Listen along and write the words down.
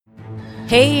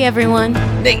Hey everyone,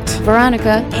 Nate,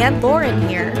 Veronica, and Lauren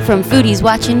here from Foodies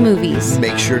Watching Movies.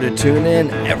 Make sure to tune in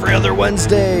every other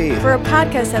Wednesday for a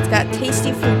podcast that's got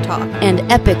tasty food talk and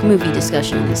epic movie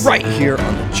discussions. Right here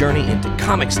on the Journey into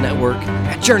Comics Network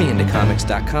at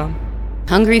journeyintocomics.com.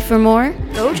 Hungry for more?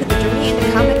 Go to the Journey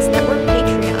into Comics Network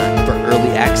Patreon for early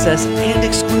access and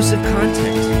exclusive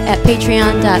content at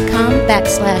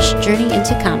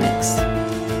patreon.com/journeyintocomics.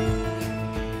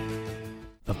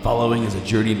 The following is a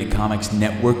Journey into Comics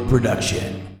Network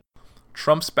production.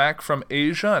 Trump's back from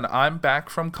Asia and I'm back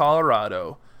from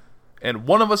Colorado. And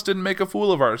one of us didn't make a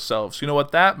fool of ourselves. You know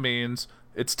what that means?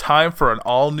 It's time for an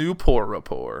all-new Puhr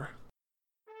Report.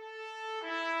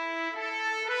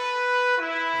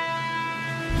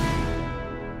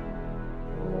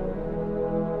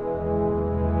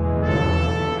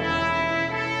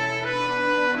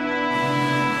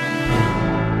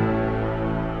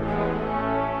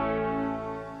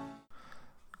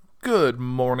 Good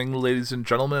morning, ladies and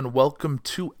gentlemen. Welcome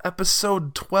to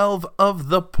episode 12 of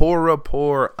the Puhr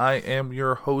Report. I am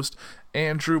your host,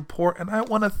 Andrew Puhr, and I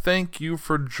want to thank you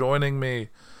for joining me.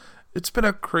 It's been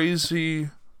a crazy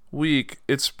week.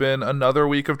 It's been another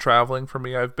week of traveling for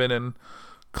me. I've been in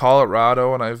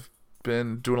Colorado, and I've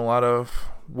been doing a lot of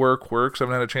work, so I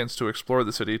haven't had a chance to explore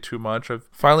the city too much. I've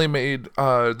finally made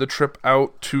the trip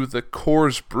out to the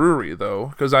Coors Brewery, though,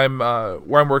 because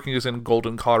where I'm working is in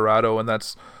Golden, Colorado, and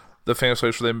that's the famous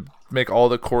place where they make all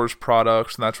the Coors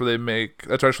products, and that's actually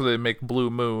where they make Blue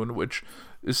Moon, which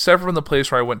is separate from the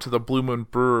place where I went to the Blue Moon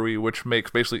Brewery, which makes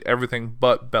basically everything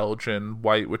but Belgian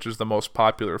white, which is the most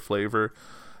popular flavor.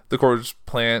 The Coors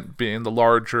plant being the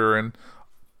larger and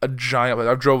a giant.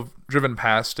 I've driven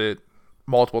past it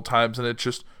multiple times, and it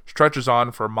just stretches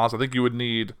on for miles. I think you would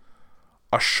need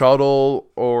a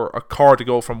shuttle or a car to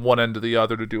go from one end to the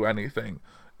other to do anything.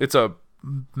 It's a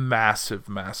massive,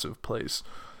 massive place.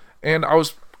 And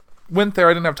went there.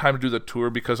 I didn't have time to do the tour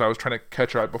because I was trying to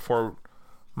catch up before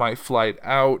my flight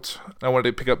out. I wanted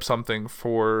to pick up something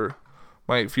for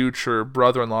my future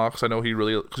brother-in-law because I know he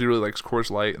really likes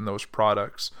Coors Light and those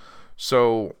products.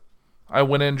 So I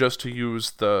went in just to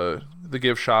use the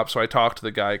gift shop. So I talked to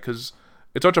the guy because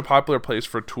it's such a popular place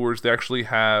for tours. They actually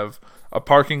have a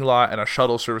parking lot and a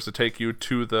shuttle service to take you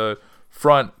to the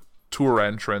front tour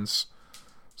entrance.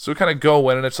 So kind of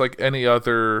go in, and it's like any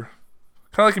other,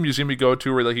 kind of like a museum you go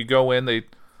to where like you go in, they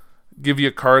give you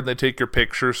a card and they take your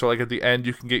picture. So like at the end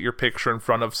you can get your picture in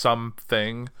front of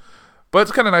something. But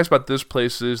it's kind of nice about this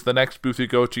place is the next booth you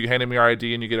go to, you hand them your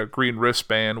ID and you get a green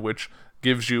wristband, which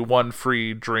gives you one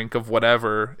free drink of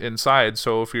whatever inside.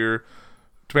 So if you're,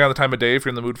 depending on the time of day, if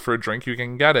you're in the mood for a drink, you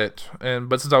can get it.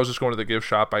 But since I was just going to the gift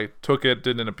shop, I took it,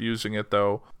 didn't end up using it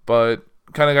though. But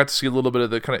kind of got to see a little bit of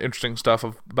the kind of interesting stuff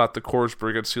about the Coors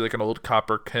Brewery. Got to see like an old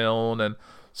copper kiln and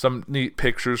some neat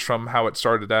pictures from how it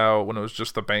started out when it was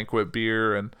just the banquet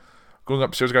beer. And going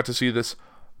upstairs, I got to see this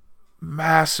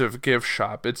massive gift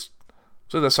shop. It's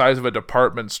the size of a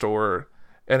department store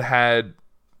and had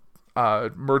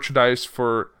merchandise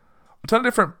for a ton of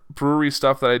different brewery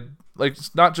stuff that I like.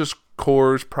 It's not just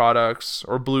Coors products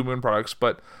or Blue Moon products,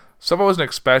 but stuff I wasn't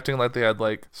expecting. Like they had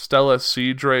like Stella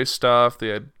Cidre stuff, they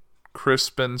had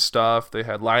Crispin stuff, they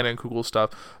had Leinenkugel stuff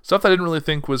that I didn't really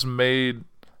think was made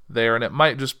there. And it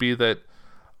might just be that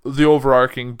the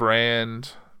overarching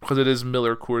brand, because it is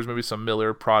Miller Coors, maybe some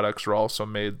Miller products are also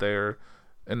made there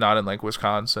and not in like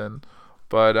Wisconsin.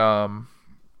 But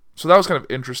so that was kind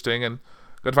of interesting, and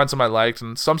got to find some I liked,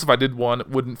 and some stuff I did want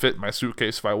wouldn't fit in my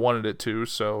suitcase if I wanted it to,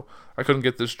 so I couldn't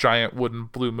get this giant wooden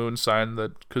Blue Moon sign,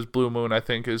 because Blue Moon I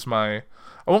think is I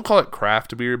won't call it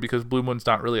craft beer because Blue Moon's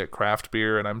not really a craft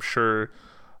beer, and I'm sure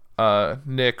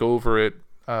Nick over at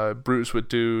Brews with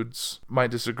Dudes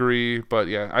might disagree, but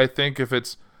yeah, I think if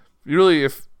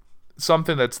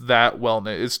something that's that well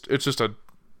known, it's just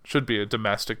should be a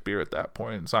domestic beer at that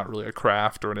point. It's not really a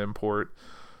craft or an import.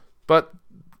 But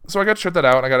so I got to check that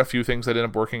out, and I got a few things that ended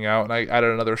up working out, and I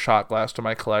added another shot glass to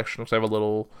my collection because I have a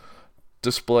little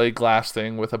display glass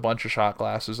thing with a bunch of shot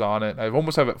glasses on it. I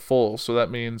almost have it full, so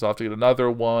that means I'll have to get another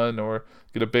one or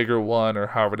get a bigger one or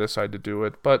however I decide to do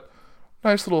it. But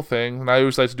nice little thing, and I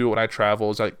always like to do it when I travel,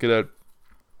 is I get a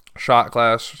shot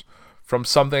glass from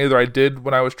something either I did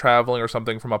when I was traveling or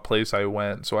something from a place I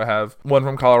went. So I have one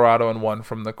from Colorado and one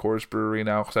from the Coors Brewery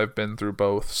now because I've been through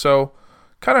both. So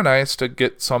kind of nice to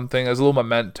get something as a little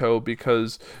memento,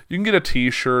 because you can get a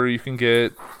t-shirt, you can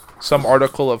get some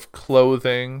article of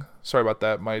clothing. Sorry about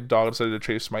that, my dog decided to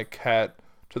chase my cat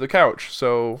to the couch,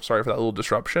 so sorry for that little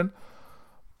disruption.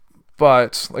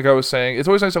 But like I was saying, it's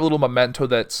always nice to have a little memento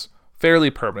that's fairly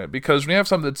permanent, because when you have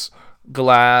something that's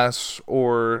glass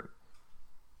or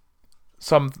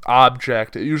some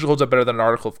object. It usually holds up better than an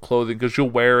article of clothing because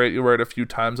you'll wear it a few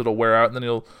times, it'll wear out, and then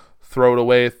you'll throw it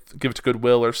away, give it to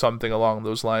Goodwill or something along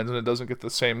those lines, and it doesn't get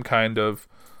the same kind of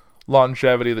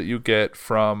longevity that you get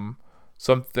from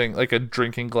something like a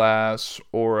drinking glass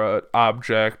or an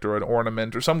object or an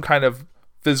ornament or some kind of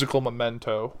physical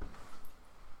memento.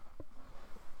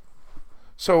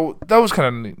 So that was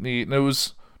kind of neat, and it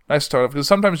was nice to talk about, because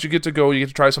sometimes you get to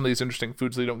try some of these interesting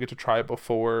foods that you don't get to try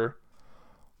before,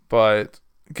 but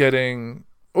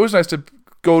always nice to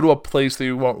go to a place that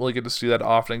you won't really get to see that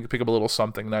often and pick up a little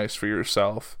something nice for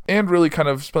yourself. And really kind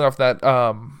of spilling off that,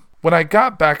 when I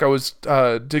got back, I was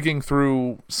digging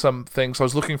through some things. I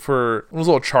was looking for those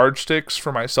little charge sticks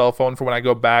for my cell phone for when I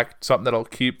go back, something that'll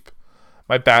keep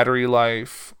my battery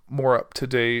life more up to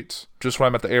date. Just when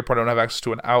I'm at the airport, I don't have access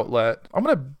to an outlet. I'm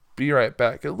going to be right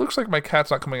back. It looks like my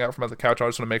cat's not coming out from under the couch. I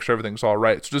just want to make sure everything's all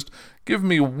right. So just give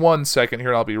me 1 second here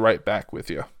and I'll be right back with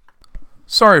you.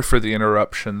 Sorry for the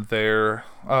interruption there.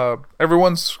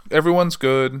 Everyone's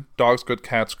good. Dog's good.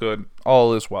 Cat's good.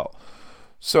 All is well.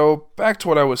 So back to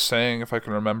what I was saying, if I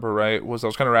can remember right, was I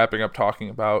was kind of wrapping up talking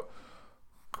about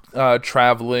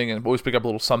traveling, and always pick up a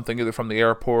little something either from the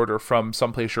airport or from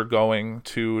someplace you're going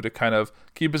to kind of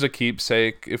keep as a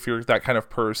keepsake if you're that kind of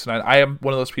person. I am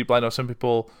one of those people. I know some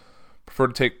people prefer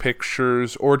to take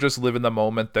pictures or just live in the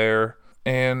moment there.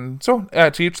 And so,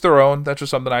 to each their own. That's just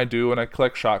something I do, and I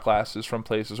collect shot glasses from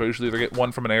places. So I usually either get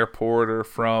one from an airport or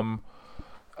from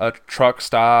a truck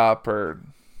stop or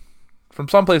from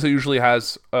some place that usually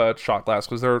has a shot glass,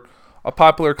 because they're a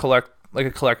popular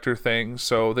collector thing,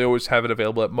 so they always have it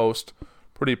available at most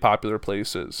pretty popular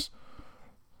places.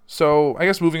 So I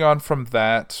guess moving on from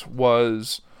that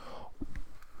was,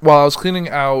 while I was cleaning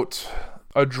out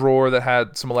a drawer that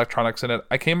had some electronics in it,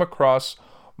 I came across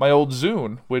my old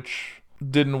Zune, which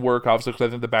didn't work, obviously, because I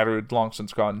think the battery had long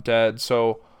since gone dead.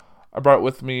 So I brought it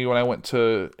with me when I went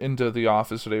into the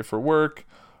office today for work,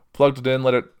 plugged it in,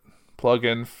 let it plug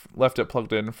in, left it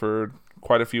plugged in for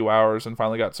quite a few hours, and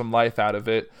finally got some life out of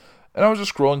it. And I was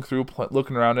just scrolling through,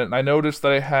 looking around it, and I noticed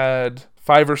that I had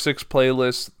 5 or 6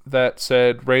 playlists that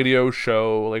said radio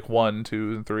show, like 1,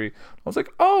 2, and 3. I was like,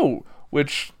 oh,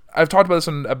 which I've talked about this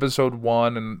in episode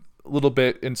 1 and a little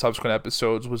bit in subsequent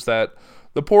episodes, was that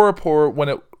the Puhr Report, when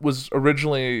it was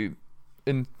originally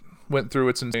went through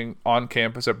its on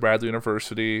campus at Bradley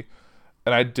University,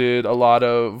 and I did a lot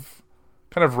of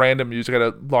kind of random music. I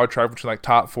had a large track between like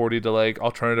top 40 to like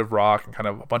alternative rock and kind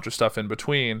of a bunch of stuff in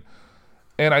between.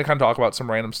 And I kind of talk about some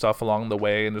random stuff along the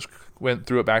way and just went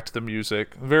through it back to the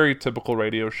music. Very typical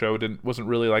radio show. Wasn't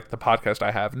really like the podcast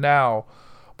I have now.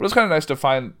 But it was kind of nice to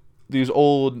find these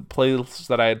old playlists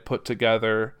that I had put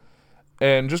together.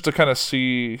 And just to kind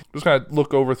of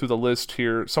look over through the list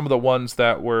here, some of the ones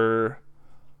that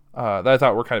I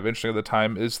thought were kind of interesting at the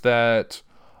time is that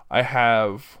I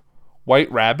have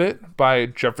White Rabbit by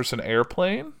Jefferson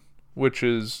Airplane, which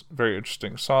is a very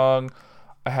interesting song.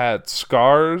 I had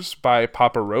Scars by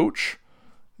Papa Roach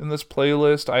in this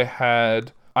playlist. I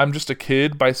had I'm Just a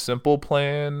Kid by Simple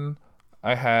Plan.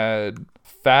 I had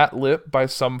Fat Lip by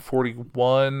Sum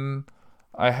 41.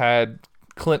 I had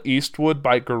Clint Eastwood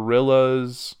by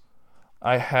Gorillaz.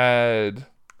 I had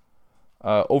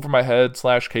Over My Head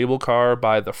 / Cable Car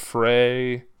by The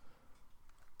Fray.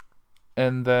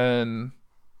 And then,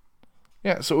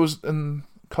 so it was in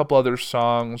a couple other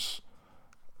songs.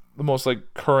 The most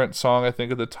current song I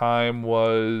think at the time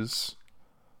was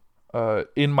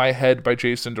In My Head by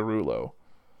Jason Derulo.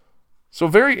 So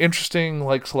very interesting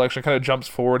selection. Kind of jumps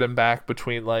forward and back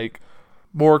between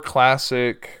more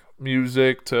classic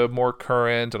music to more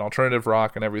current and alternative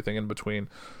rock and everything in between.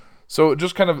 So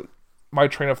just kind of my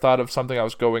train of thought of something I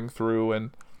was going through,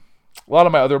 and a lot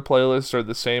of my other playlists are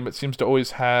the same. It seems to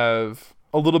always have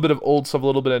a little bit of old stuff, a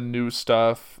little bit of new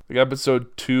stuff.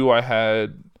 Episode 2 I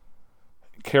had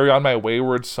Carry On My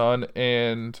Wayward Son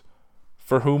and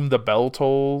For Whom the Bell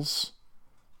Tolls,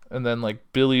 and then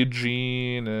Billie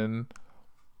Jean and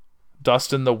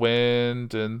Dust in the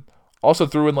Wind, and also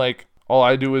threw in All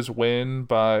I Do Is Win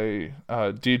by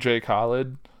DJ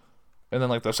Khaled, and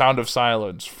then The Sound of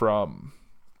Silence from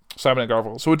Simon &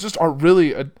 Garfunkel. So it just are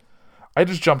really I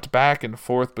just jumped back and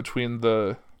forth between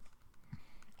the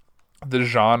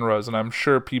genres, and I'm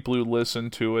sure people who listen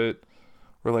to it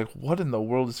were like, what in the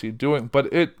world is he doing?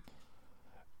 But it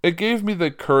gave me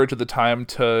the courage at the time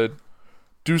to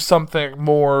do something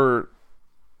more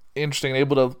interesting and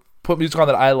able to put music on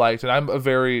that I liked. And I'm a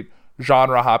very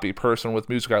genre hoppy person with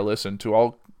music I listen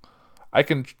to.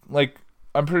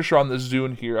 I'm pretty sure on the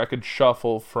Zune here I could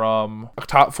shuffle from a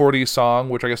top 40 song,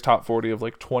 which I guess top 40 of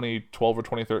 2012 or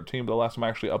 2013, but the last time I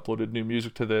actually uploaded new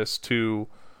music to this, to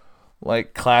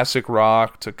like classic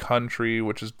rock to country,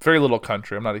 which is very little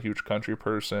country. I'm not a huge country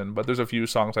person, but there's a few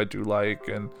songs I do like,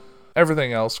 and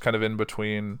everything else kind of in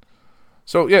between.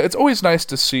 So yeah, it's always nice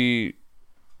to see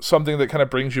something that kind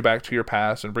of brings you back to your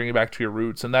past and bring you back to your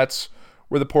roots, and that's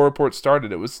where the Puhr Report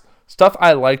started. It was stuff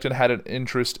I liked and had an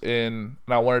interest in,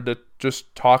 and I wanted to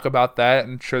just talk about that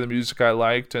and share the music I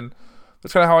liked, and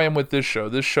that's kind of how I am with this show.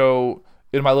 This show,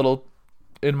 in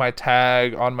my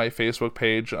tag on my Facebook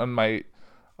page, on my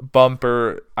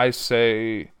bumper, I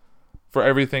say, for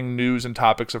everything news and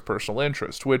topics of personal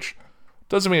interest, which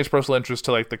doesn't mean it's personal interest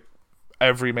to like the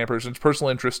everyman person. It's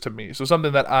personal interest to me. So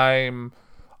something that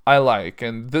I like,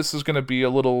 and this is going to be a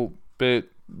little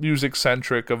bit music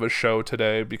centric of a show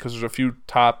today because there's a few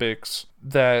topics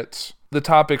that the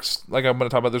topics like I'm going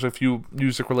to talk about. There's a few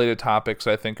music related topics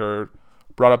I think are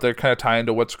brought up there, kind of tie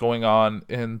into what's going on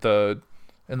in the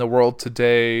world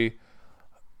today,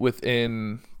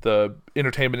 within the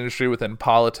entertainment industry, within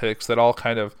politics, that all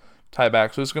kind of tie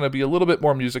back. So it's going to be a little bit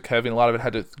more music heavy, and a lot of it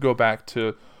had to go back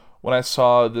to when I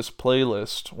saw this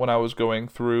playlist when I was going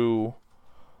through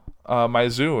my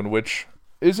Zune, which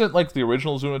isn't like the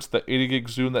original Zune. It's the 80 gig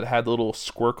Zune that had the little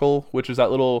squircle, which is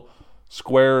that little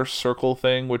square circle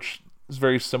thing, which is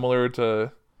very similar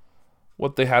to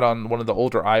what they had on one of the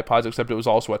older iPods, except it was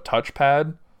also a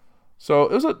touchpad. So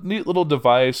it was a neat little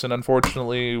device, and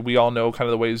unfortunately, we all know kind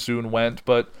of the way Zune went,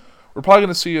 but we're probably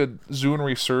going to see a Zune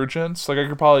resurgence. Like,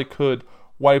 I probably could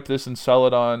wipe this and sell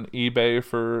it on eBay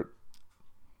for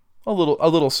a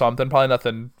little something, probably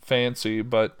nothing fancy,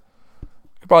 but I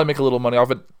could probably make a little money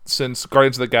off it, since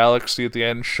Guardians of the Galaxy at the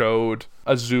end showed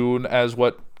a Zune as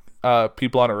what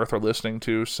people on Earth are listening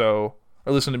to, or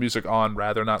listening to music on,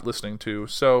 rather, not listening to.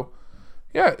 So,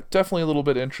 yeah, definitely a little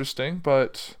bit interesting,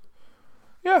 but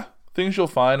yeah, things you'll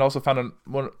find. Also found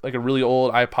a really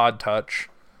old iPod Touch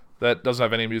that doesn't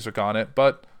have any music on it,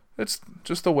 but it's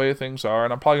just the way things are,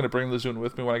 and I'm probably going to bring the Zune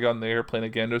with me when I get on the airplane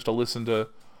again, just to listen to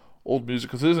old music,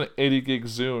 because it is an 80 gig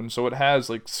Zune, so it has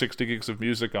like 60 gigs of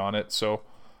music on it, so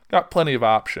got plenty of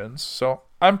options. So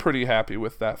I'm pretty happy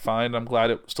with that find. I'm glad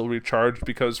it still recharged,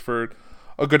 because for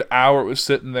a good hour it was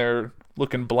sitting there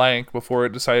looking blank before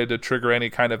it decided to trigger any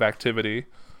kind of activity.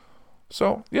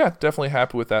 So yeah, definitely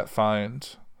happy with that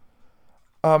find.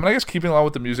 And I guess keeping along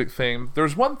with the music theme,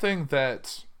 there's one thing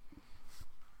that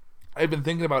I've been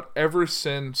thinking about ever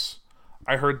since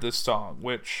I heard this song,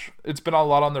 which it's been a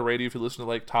lot on the radio if you listen to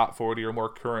like top 40 or more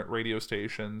current radio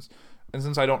stations. And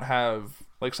since I don't have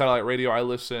like satellite radio,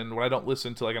 when I don't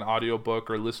listen to like an audiobook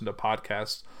or listen to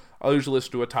podcasts, I'll usually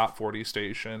listen to a top 40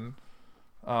 station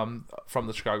from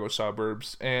the Chicago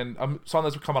suburbs. And a song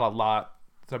that's come on a lot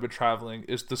that I've been traveling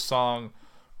is the song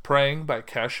Praying by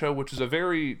Kesha, which is a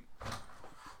very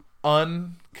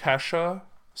un-Kesha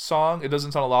song. It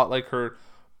doesn't sound a lot like her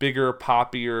bigger,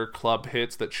 poppier club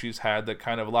hits that she's had that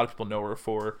kind of a lot of people know her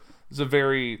for. It's a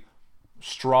very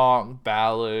strong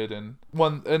ballad, and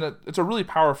it's a really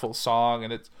powerful song,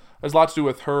 and it has a lot to do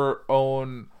with her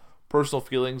own personal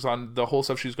feelings on the whole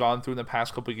stuff she's gone through in the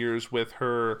past couple of years with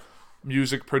her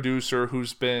music producer who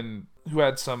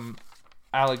had some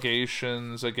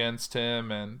allegations against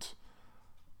him and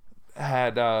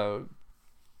had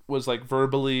was like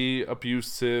verbally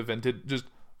abusive and did just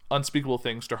unspeakable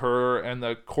things to her, and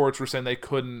the courts were saying they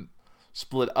couldn't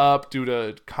split up due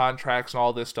to contracts and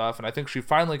all this stuff, and I think she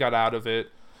finally got out of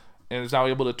it and is now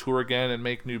able to tour again and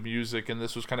make new music, and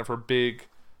this was kind of her big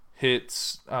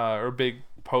hits or big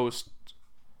post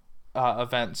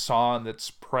event song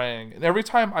that's Praying. And every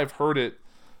time I've heard it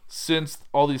since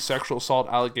all these sexual assault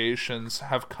allegations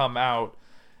have come out,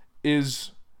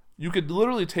 is you could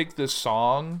literally take this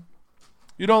song,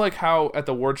 you know, like how at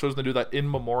the award shows they do that in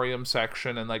memoriam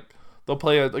section, and like they'll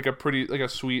play a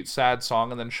sweet sad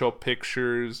song and then show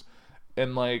pictures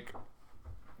and like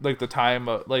the time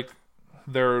like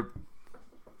they're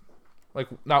like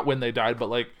not when they died, but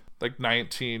like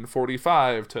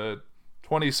 1945 to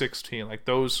 2016, like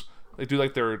those, they do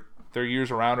like their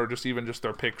years around, or just even just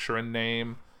their picture and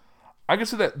name. I can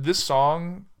say that this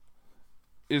song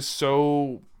is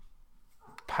so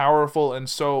powerful and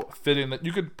so fitting that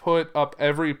you could put up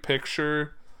every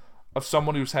picture of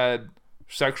someone who's had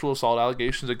sexual assault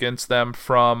allegations against them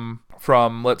from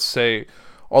let's say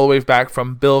all the way back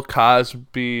from Bill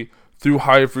Cosby through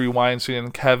Harvey Weinstein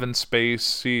and Kevin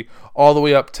Spacey, all the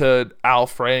way up to Al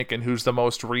Franken, who's the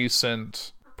most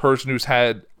recent person who's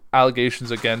had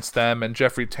allegations against them, and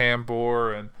Jeffrey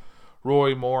Tambor and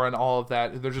Roy Moore and all of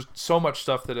that. There's just so much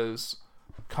stuff that has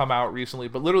come out recently,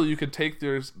 but literally you could take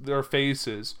their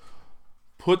faces,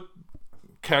 put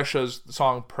Kesha's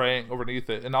song Praying underneath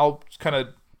it, and I'm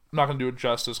not going to do it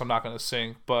justice, I'm not going to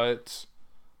sing, but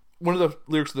one of the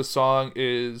lyrics of the song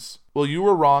is, well, you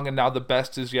were wrong and now the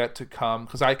best is yet to come,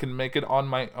 because I can make it on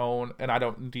my own and I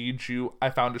don't need you.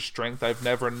 I found a strength I've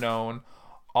never known.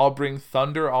 I'll bring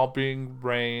thunder, I'll bring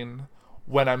rain.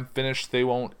 When I'm finished, they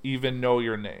won't even know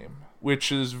your name.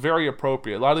 Which is very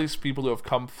appropriate. A lot of these people who have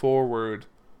come forward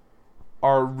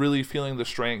are really feeling the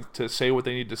strength to say what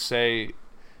they need to say,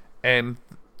 and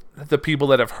the people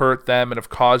that have hurt them and have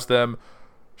caused them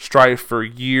strife for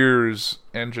years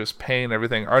and just pain and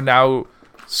everything are now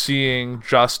seeing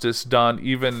justice done.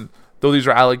 Even though these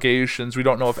are allegations, we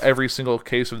don't know if every single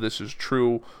case of this is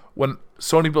true. When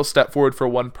so many people step forward for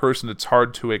one person, it's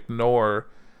hard to ignore.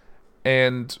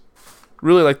 And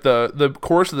really, like, the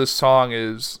chorus of this song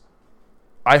is,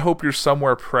 I hope you're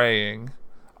somewhere praying.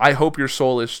 I hope your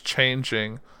soul is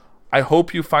changing. I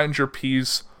hope you find your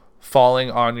peace falling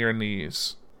on your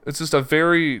knees. It's just a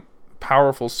very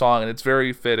powerful song, and it's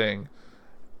very fitting.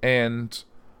 And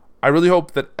I really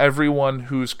hope that everyone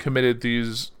who's committed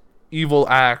these evil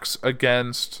acts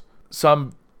against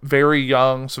some very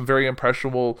young, some very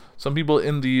impressionable, some people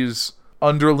in these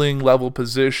underling level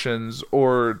positions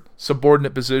or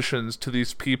subordinate positions to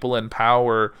these people in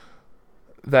power,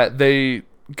 that they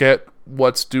get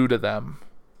what's due to them.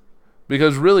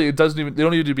 Because really, they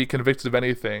don't need to be convicted of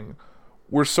anything.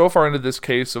 We're so far into this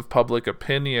case of public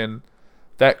opinion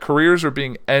that careers are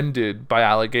being ended by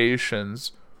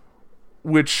allegations,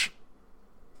 which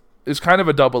is kind of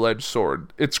a double-edged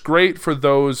sword. It's great for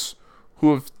those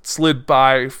who have slid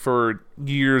by for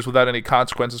years without any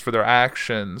consequences for their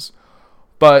actions,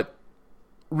 but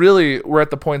really, we're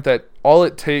at the point that all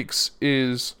it takes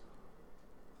is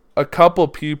a couple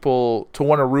people to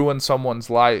want to ruin someone's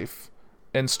life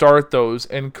and start those,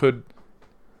 and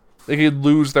they could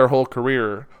lose their whole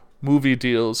career. Movie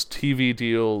deals, TV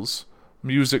deals,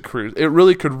 music careers. It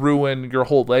really could ruin your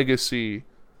whole legacy.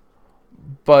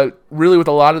 But really, with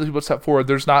a lot of the people that step forward,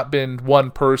 there's not been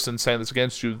one person saying this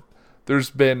against you. There's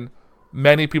been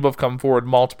many people have come forward,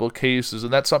 multiple cases,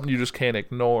 and that's something you just can't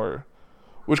ignore.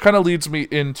 Which kind of leads me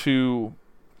into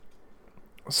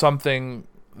something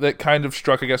that kind of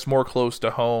struck, I guess, more close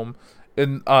to home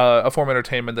in a form of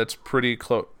entertainment that's pretty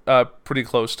close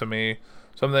to me.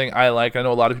 Something I like. I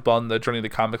know a lot of people on the Journey to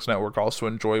Comics Network also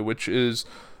enjoy, which is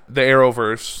the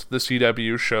Arrowverse, the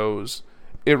CW shows.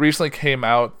 It recently came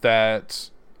out that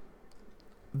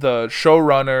the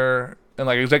showrunner and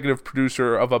like executive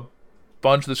producer of a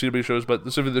bunch of the CW shows, but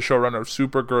specifically the showrunner of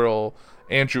Supergirl,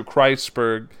 Andrew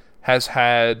Kreisberg, has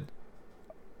had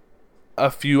a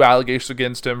few allegations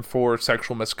against him for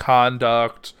sexual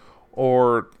misconduct,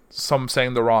 or some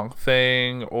saying the wrong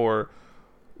thing, or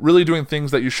really doing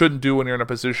things that you shouldn't do when you're in a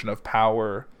position of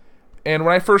power. And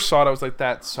when I first saw it, I was like,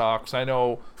 that sucks. I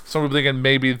know some people thinking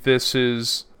maybe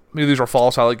these are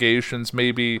false allegations,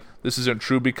 maybe this isn't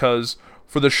true, because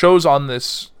for the shows on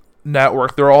this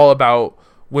network, they're all about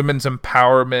women's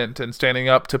empowerment and standing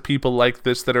up to people like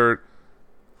this that are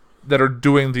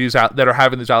doing these, that are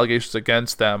having these allegations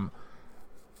against them.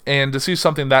 And to see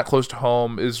something that close to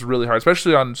home is really hard,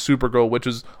 especially on Supergirl, which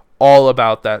is all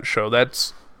about that show.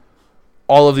 That's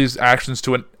all of these actions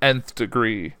to an nth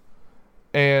degree.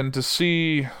 And to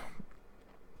see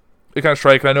it kind of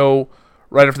strike, I know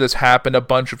right after this happened, a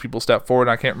bunch of people stepped forward.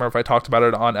 And I can't remember if I talked about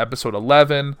it on episode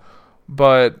 11,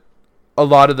 but a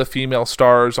lot of the female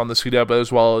stars on the CW,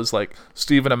 as well as like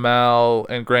Stephen Amell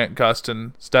and Grant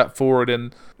Gustin, stepped forward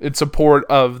in support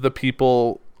of the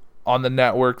people on the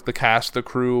network, the cast, the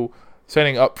crew,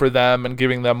 standing up for them and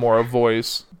giving them more a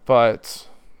voice. But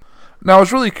now I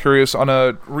was really curious, on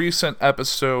a recent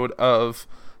episode of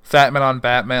Fat Man on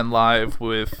Batman Live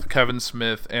with Kevin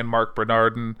Smith and Mark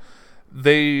Bernardin,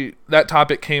 that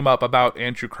topic came up about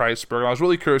Andrew Kreisberg. I was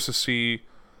really curious to see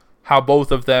how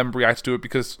both of them reacted to it,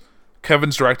 because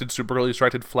Kevin's directed Supergirl, he's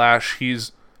directed Flash,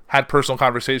 he's had personal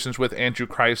conversations with Andrew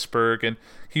Kreisberg, and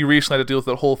he recently had to deal with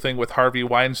the whole thing with Harvey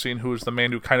Weinstein, who was the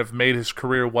man who kind of made his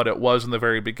career what it was in the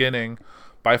very beginning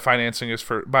by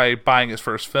by buying his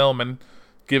first film and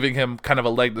giving him kind of a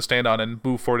leg to stand on and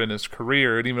move forward in his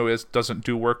career. And even though he doesn't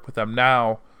do work with them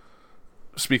now,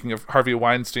 speaking of Harvey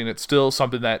Weinstein, it's still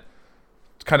something that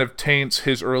kind of taints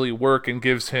his early work and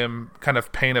gives him kind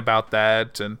of pain about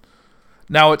that. And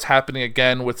now it's happening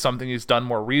again with something he's done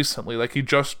more recently. Like, he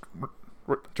just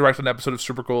directed an episode of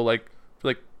Supergirl like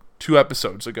 2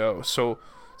 episodes ago. So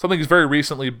something he's very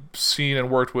recently seen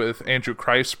and worked with Andrew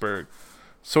Kreisberg.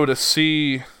 So to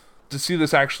see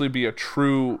this actually be a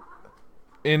true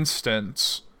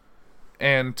instance,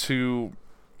 and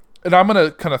I'm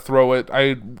gonna kind of throw it.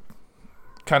 I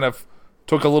kind of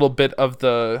took a little bit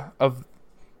of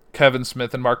Kevin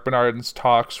Smith and Mark Bernardin's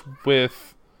talks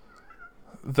with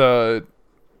the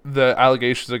the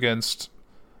allegations against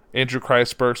Andrew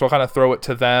Kreisberg. So I'll kind of throw it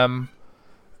to them,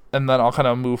 and then I'll kind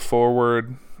of move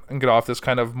forward and get off this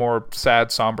kind of more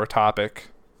sad, somber topic.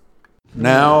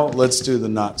 Now let's do the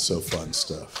not so fun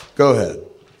stuff. Go ahead.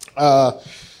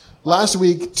 Last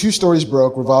week, 2 stories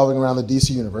broke revolving around the DC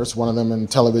universe, one of them in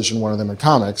television, one of them in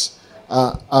comics.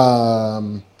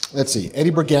 Let's see.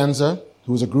 Eddie Berganza,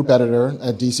 who was a group editor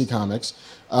at DC Comics,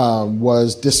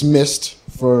 was dismissed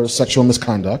for sexual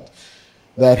misconduct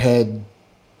that had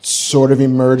sort of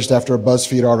emerged after a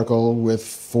BuzzFeed article with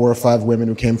 4 or 5 women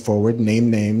who came forward,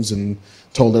 named names, and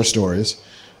told their stories.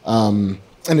 And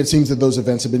it seems that those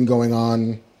events have been going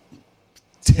on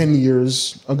 10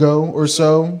 years ago or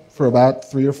so, for about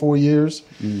 3 or 4 years.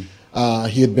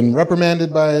 He had been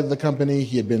reprimanded by the company.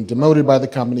 He had been demoted by the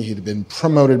company. He had been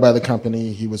promoted by the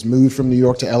company. He was moved from New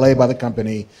York to LA by the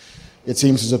company. It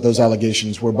seems as if those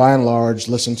allegations were by and large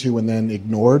listened to and then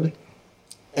ignored.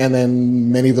 And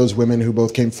then many of those women who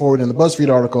both came forward in the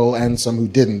BuzzFeed article and some who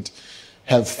didn't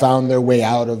have found their way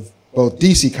out of both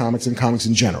DC Comics and comics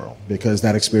in general, because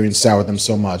that experience soured them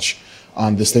so much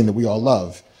on this thing that we all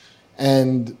love.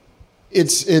 And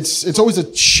it's always a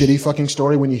shitty fucking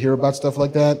story when you hear about stuff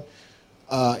like that.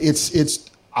 It's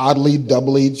oddly,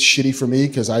 doubly shitty for me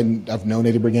because I've known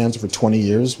Eddie Berganza for 20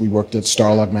 years. We worked at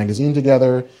Starlog magazine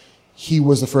together. He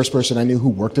was the first person I knew who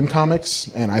worked in comics,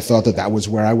 and I thought that was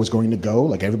where I was going to go.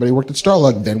 Like, everybody worked at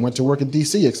Starlog, then went to work at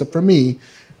DC, except for me.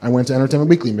 I went to Entertainment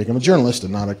Weekly and became a journalist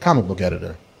and not a comic book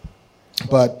editor.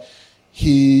 But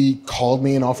he called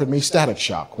me and offered me Static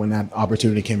Shock when that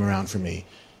opportunity came around for me.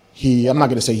 I'm not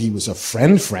going to say he was a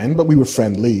friend, but we were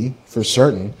friendly for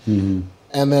certain. Mm-hmm.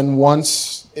 And then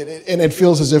once, and it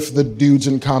feels as if the dudes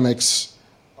in comics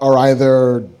are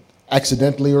either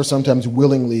accidentally or sometimes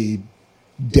willingly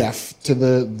deaf to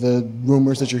the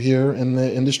rumors that you hear in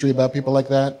the industry about people like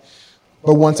that.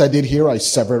 But once I did hear, I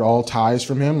severed all ties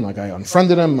from him. Like, I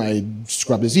unfriended him, I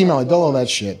scrubbed his email, I did all that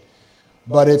shit.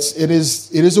 But it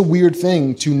is a weird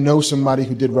thing to know somebody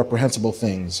who did reprehensible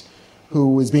things,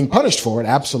 who is being punished for it,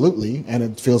 absolutely, and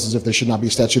it feels as if there should not be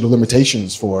a statute of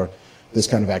limitations for this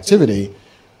kind of activity,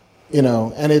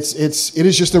 and it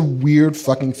is just a weird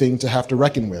fucking thing to have to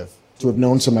reckon with, to have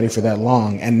known somebody for that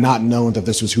long and not known that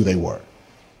this was who they were,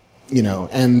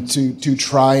 and to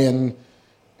try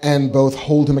and both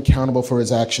hold him accountable for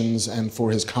his actions and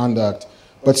for his conduct,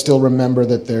 but still remember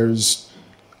that there's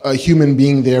a human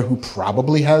being there who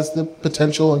probably has the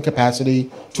potential and capacity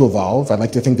to evolve. I'd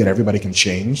like to think that everybody can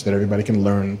change, that everybody can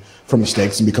learn from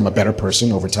mistakes and become a better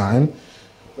person over time.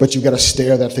 But you've got to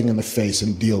stare that thing in the face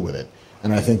and deal with it.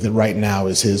 And I think that right now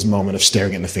is his moment of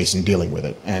staring it in the face and dealing with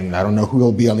it. And I don't know who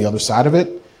will be on the other side of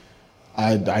it.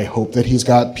 I hope that he's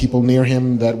got people near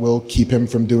him that will keep him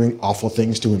from doing awful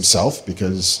things to himself,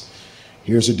 because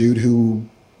here's a dude who,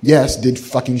 yes, did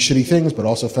fucking shitty things, but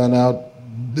also found out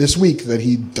this week that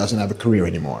he doesn't have a career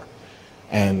anymore.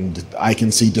 And I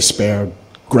can see despair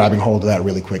grabbing hold of that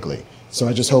really quickly. So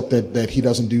I just hope that he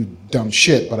doesn't do dumb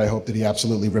shit, but I hope that he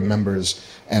absolutely remembers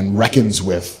and reckons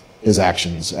with his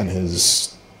actions and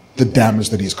the damage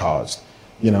that he's caused.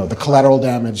 The collateral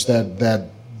damage that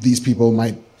these people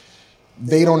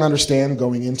they don't understand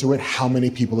going into it how many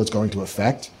people it's going to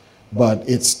affect, but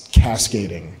it's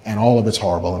cascading, and all of it's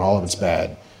horrible and all of it's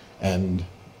bad. And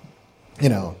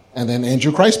and then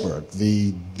Andrew Kreisberg,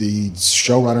 the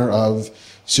showrunner of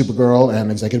Supergirl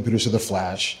and executive producer of The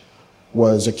Flash,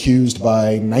 was accused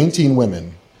by 19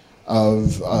 women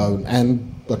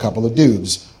and a couple of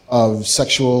dudes of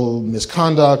sexual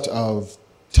misconduct, of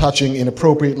touching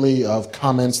inappropriately, of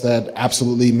comments that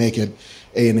absolutely make it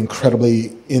an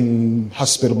incredibly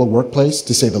inhospitable workplace,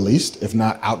 to say the least, if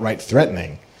not outright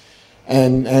threatening.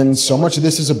 And so much of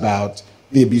this is about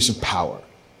the abuse of power.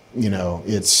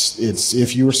 It's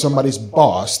if you were somebody's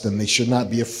boss, then they should not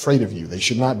be afraid of you.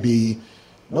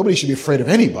 Nobody should be afraid of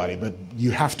anybody, but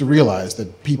you have to realize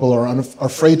that people are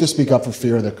afraid to speak up for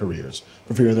fear of their careers,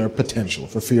 for fear of their potential,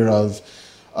 for fear of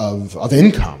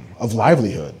income, of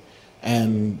livelihood.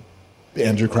 And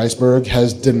Andrew Kreisberg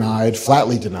has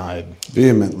flatly denied.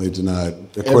 Vehemently denied,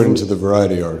 according to the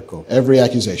Variety article. Every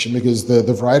accusation, because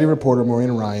the Variety reporter,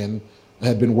 Maureen Ryan,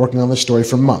 had been working on this story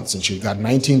for months, and she got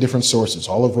 19 different sources,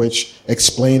 all of which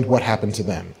explained what happened to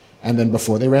them. And then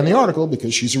before they ran the article,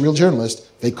 because she's a real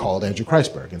journalist, they called Andrew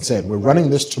Kreisberg and said, "We're running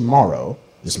this tomorrow,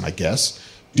 this is my guess.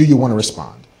 Do you want to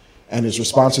respond?" And his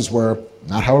responses were,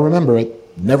 "Not how I remember it,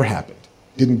 never happened,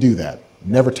 didn't do that,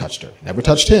 never touched her, never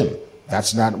touched him.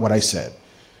 That's not what I said."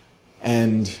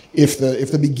 And if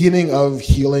the beginning of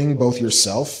healing both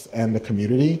yourself and the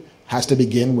community has to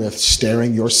begin with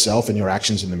staring yourself and your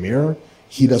actions in the mirror,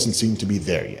 he doesn't seem to be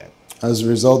there yet. As a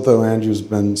result, though, Andrew's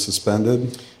been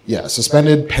suspended. Yeah,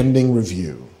 suspended pending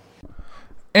review.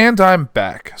 And I'm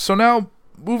back. So now,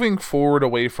 moving forward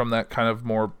away from that kind of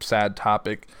more sad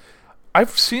topic,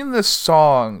 I've seen this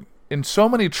song in so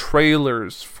many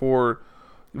trailers for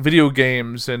video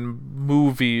games and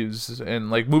movies, and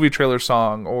like movie trailer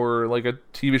song or like a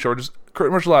TV show or just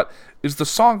commercial a lot, is the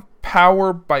song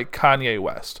Power by Kanye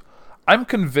West. I'm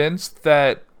convinced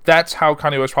that that's how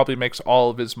Kanye West probably makes all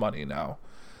of his money now.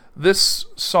 This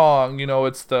song,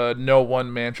 it's the no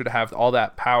one man should have all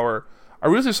that power. I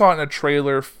recently saw it in a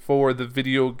trailer for the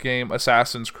video game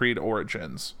Assassin's Creed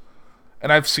Origins.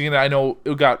 And I've seen it. I know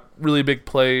it got really big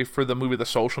play for the movie The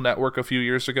Social Network a few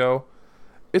years ago.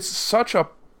 It's such a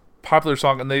popular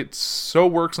song, and it so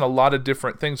works in a lot of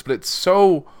different things, but it's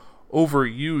so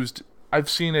overused. I've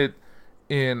seen it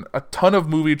in a ton of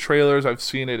movie trailers. I've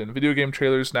seen it in video game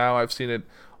trailers now. I've seen it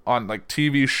on like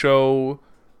TV show,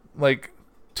 like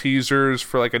teasers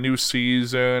for like a new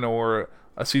season or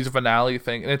a season finale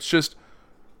thing. And it's just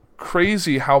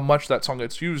crazy how much that song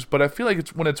gets used. But I feel like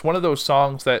when it's one of those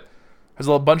songs that has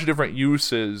a bunch of different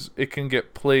uses, it can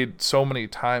get played so many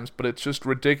times. But it's just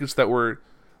ridiculous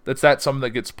that's something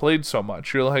that gets played so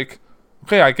much. You're like,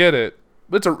 okay, I get it.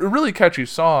 It's a really catchy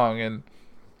song,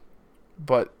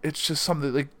 but it's just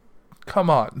something like, come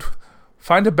on,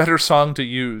 find a better song to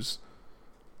use.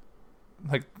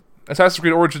 Like, Assassin's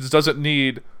Creed Origins doesn't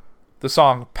need the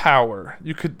song Power.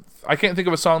 I can't think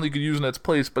of a song that you could use in its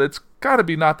place, but it's got to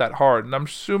be not that hard. And I'm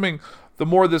assuming the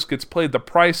more this gets played, the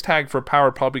price tag for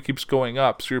Power probably keeps going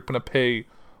up, so you're going to pay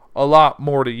a lot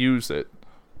more to use it.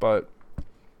 But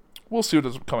we'll see what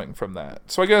is coming from that.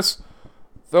 So I guess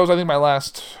that was, I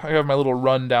have my little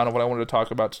rundown of what I wanted to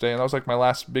talk about today, and that was like my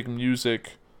last big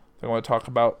music thing I want to talk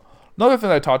about. Another thing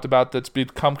I talked about that's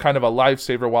become kind of a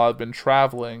lifesaver while I've been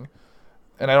traveling,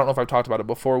 and I don't know if I've talked about it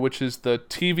before, which is the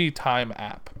TV Time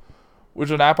app, which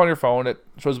is an app on your phone. It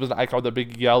shows up as an icon with a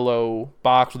big yellow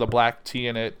box with a black T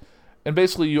in it, and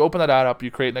basically you open that app up,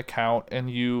 you create an account, and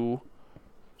you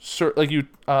kind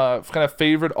of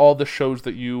favorite all the shows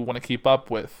that you want to keep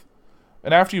up with.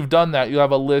 And after you've done that, you'll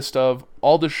have a list of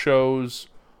all the shows,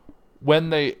 when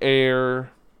they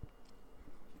air,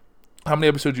 how many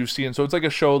episodes you've seen. So it's like a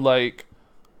show like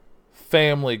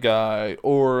Family Guy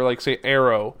or like, say,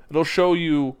 Arrow. It'll show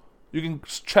you can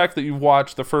check that you've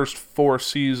watched the first 4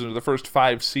 seasons or the first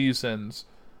 5 seasons,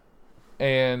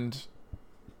 and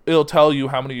it'll tell you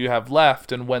how many you have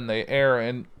left and when they air.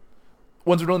 And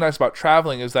what's really nice about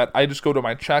traveling is that I just go to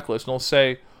my checklist and it'll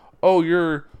say, oh,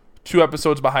 you're 2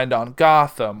 episodes behind on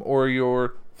Gotham, or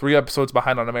you're 3 episodes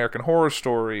behind on American Horror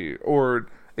Story, or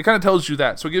it kind of tells you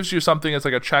that. So it gives you something that's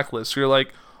like a checklist. So you're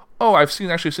like, oh, I've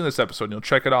actually seen this episode, and you'll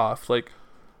check it off. Like,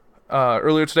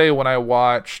 earlier today when I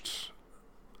watched,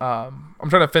 I'm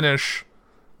trying to finish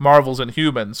Marvel's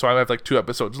Inhumans, so I have like 2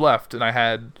 episodes left, and I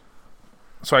kind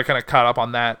of caught up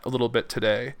on that a little bit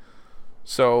today.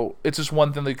 So it's just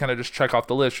one thing that you kind of just check off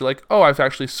the list. You're like, oh, I've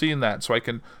actually seen that, so I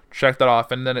can check that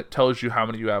off, and then it tells you how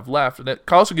many you have left. And it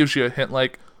also gives you a hint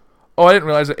like, oh, I didn't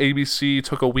realize that ABC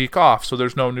took a week off, so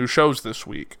there's no new shows this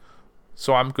week,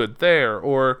 so I'm good there.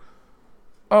 Or,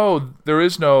 oh, there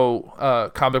is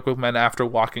no Comic Book Men after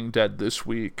Walking Dead this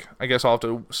week. I guess I'll have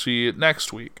to see it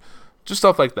next week. Just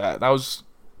stuff like that. That was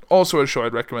also a show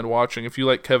I'd recommend watching if you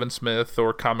like Kevin Smith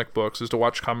or comic books, is to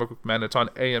watch Comic Book Men. It's on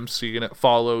AMC, and it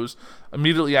follows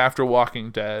immediately after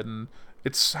Walking Dead, and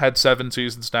it's had 7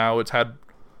 seasons now. It's had, I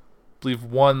believe,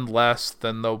 1 less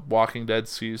than the Walking Dead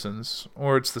seasons,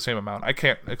 or it's the same amount. I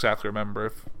can't exactly remember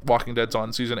if Walking Dead's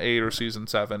on season 8 or season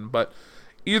 7, but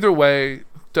either way,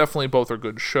 definitely both are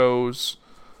good shows.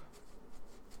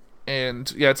 And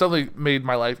yeah, it's definitely made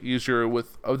my life easier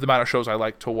with the amount of shows I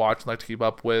like to watch and like to keep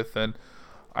up with. And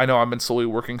I know I've been slowly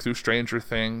working through Stranger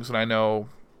Things, and I know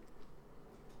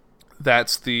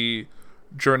that's the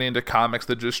Journey into Comics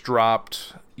that just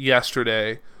dropped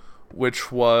yesterday, which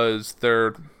was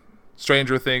their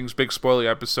Stranger Things big spoiler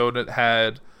episode. It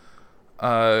had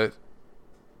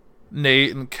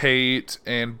Nate and Kate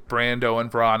and Brando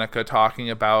and Veronica talking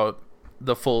about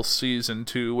the full season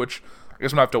 2, which I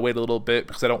guess I'm going to have to wait a little bit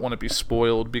because I don't want to be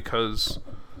spoiled, because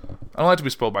I don't like to be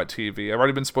spoiled by TV. I've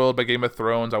already been spoiled by Game of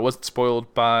Thrones. I wasn't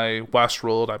spoiled by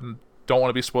Westworld. I don't want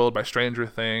to be spoiled by Stranger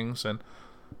Things, and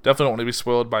definitely don't want to be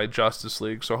spoiled by Justice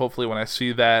League. So hopefully when I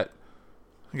see that,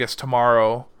 I guess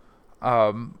tomorrow,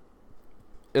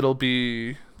 it'll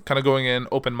be kind of going in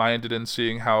open-minded and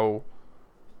seeing how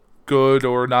good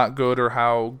or not good or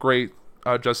how great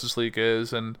Justice League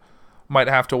is, and might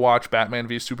have to watch Batman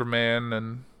v Superman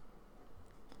and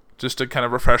just to kind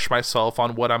of refresh myself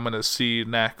on what I'm going to see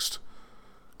next.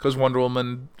 Because Wonder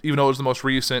Woman, even though it was the most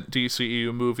recent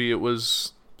DCEU movie, it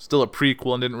was still a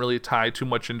prequel and didn't really tie too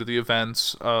much into the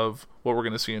events of what we're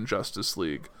going to see in Justice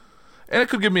League. And it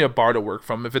could give me a bar to work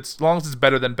from, as long as it's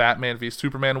better than Batman v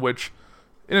Superman, which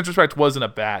in retrospect wasn't a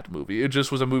bad movie. It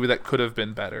just was a movie that could have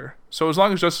been better. So as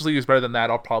long as Justice League is better than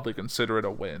that, I'll probably consider it a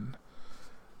win.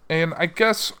 And I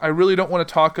guess I really don't want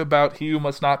to talk about He Who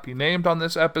Must Not Be Named on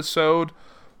this episode,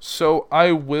 so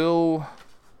I will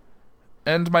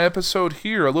end my episode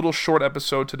here. A little short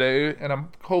episode today, and I'm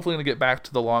hopefully going to get back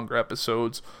to the longer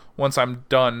episodes once I'm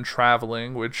done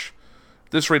traveling, which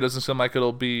at this rate doesn't seem like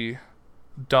it'll be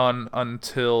done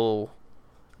until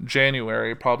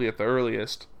January, probably at the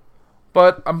earliest.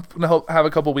 But I'm going to have a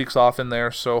couple weeks off in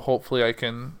there, so hopefully I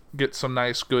can get some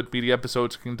nice, good, meaty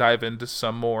episodes. I can dive into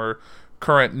some more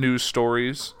current news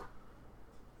stories.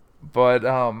 But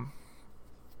I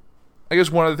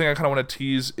guess one other thing I kind of want to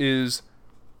tease is,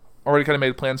 already kind of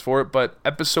made plans for it, but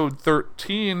episode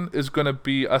 13 is going to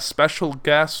be a special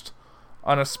guest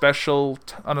on a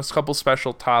couple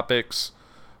special topics.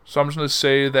 So I'm just going to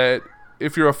say that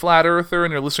if you're a flat earther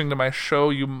and you're listening to my show,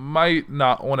 you might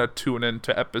not want to tune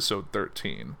into episode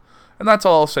 13. And that's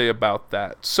all I'll say about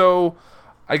that. So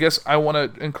I guess I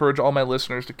want to encourage all my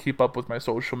listeners to keep up with my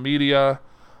social media,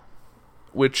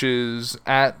 which is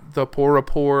at the Puhr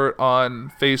Report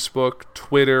on Facebook,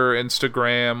 Twitter,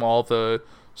 Instagram, all the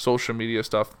social media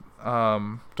stuff.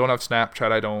 Don't have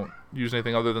Snapchat. I don't use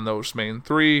anything other than those main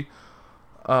three.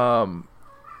 Sorry,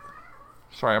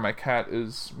 my cat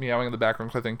is meowing in the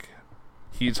background because I think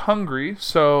he's hungry,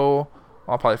 so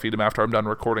I'll probably feed him after I'm done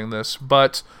recording this.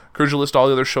 But encourage you to list all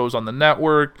the other shows on the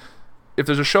network. If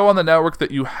there's a show on the network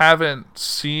that you haven't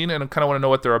seen and kind of want to know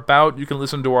what they're about, you can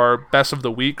listen to our Best of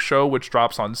the Week show, which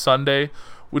drops on Sunday,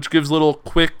 which gives little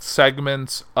quick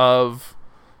segments of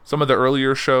some of the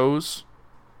earlier shows,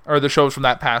 or the shows from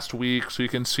that past week. So you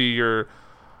can see your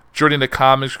Journey into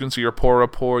Comics, you can see your Puhr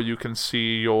Report, you can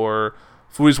see your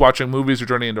Foodies Watching Movies, your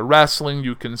Journey into Wrestling,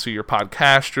 you can see your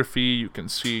Podcastrophe, you can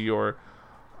see your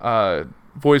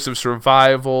Voice of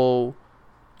Survival,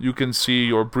 you can see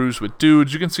your Brews with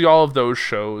Dudes, you can see all of those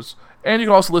shows. And you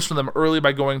can also listen to them early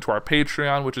by going to our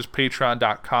Patreon, which is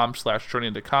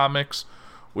patreon.com/journeyintocomics,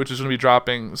 which is going to be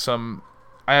dropping some...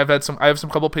 I have some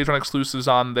couple Patreon exclusives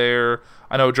on there.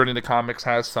 I know Journey into Comics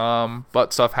has some,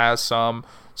 Butt Stuff has some.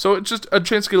 So it's just a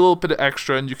chance to get a little bit of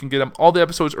extra, and you can get them all the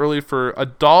episodes early for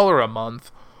 $1 a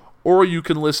month, or you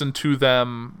can listen to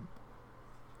them,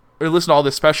 or listen to all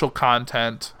this special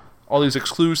content, all these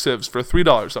exclusives for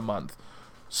 $3 a month.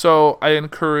 So I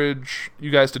encourage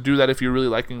you guys to do that if you're really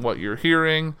liking what you're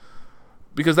hearing,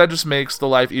 because that just makes the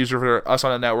life easier for us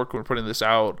on a network when we're putting this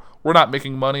out. We're not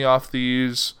making money off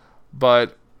these,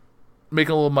 but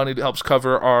making a little money helps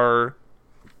cover our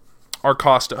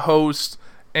cost to host,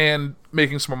 and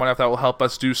making some more money off that will help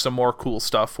us do some more cool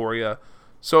stuff for you.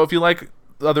 So if you like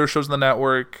the other shows on the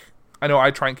network, I know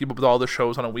I try and keep up with all the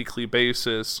shows on a weekly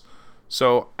basis,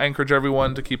 so I encourage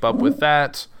everyone to keep up with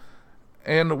that.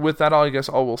 And with that, I guess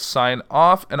I will sign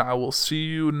off, and I will see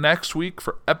you next week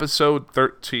for episode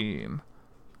 13.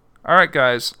 Alright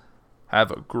guys,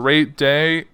 have a great day,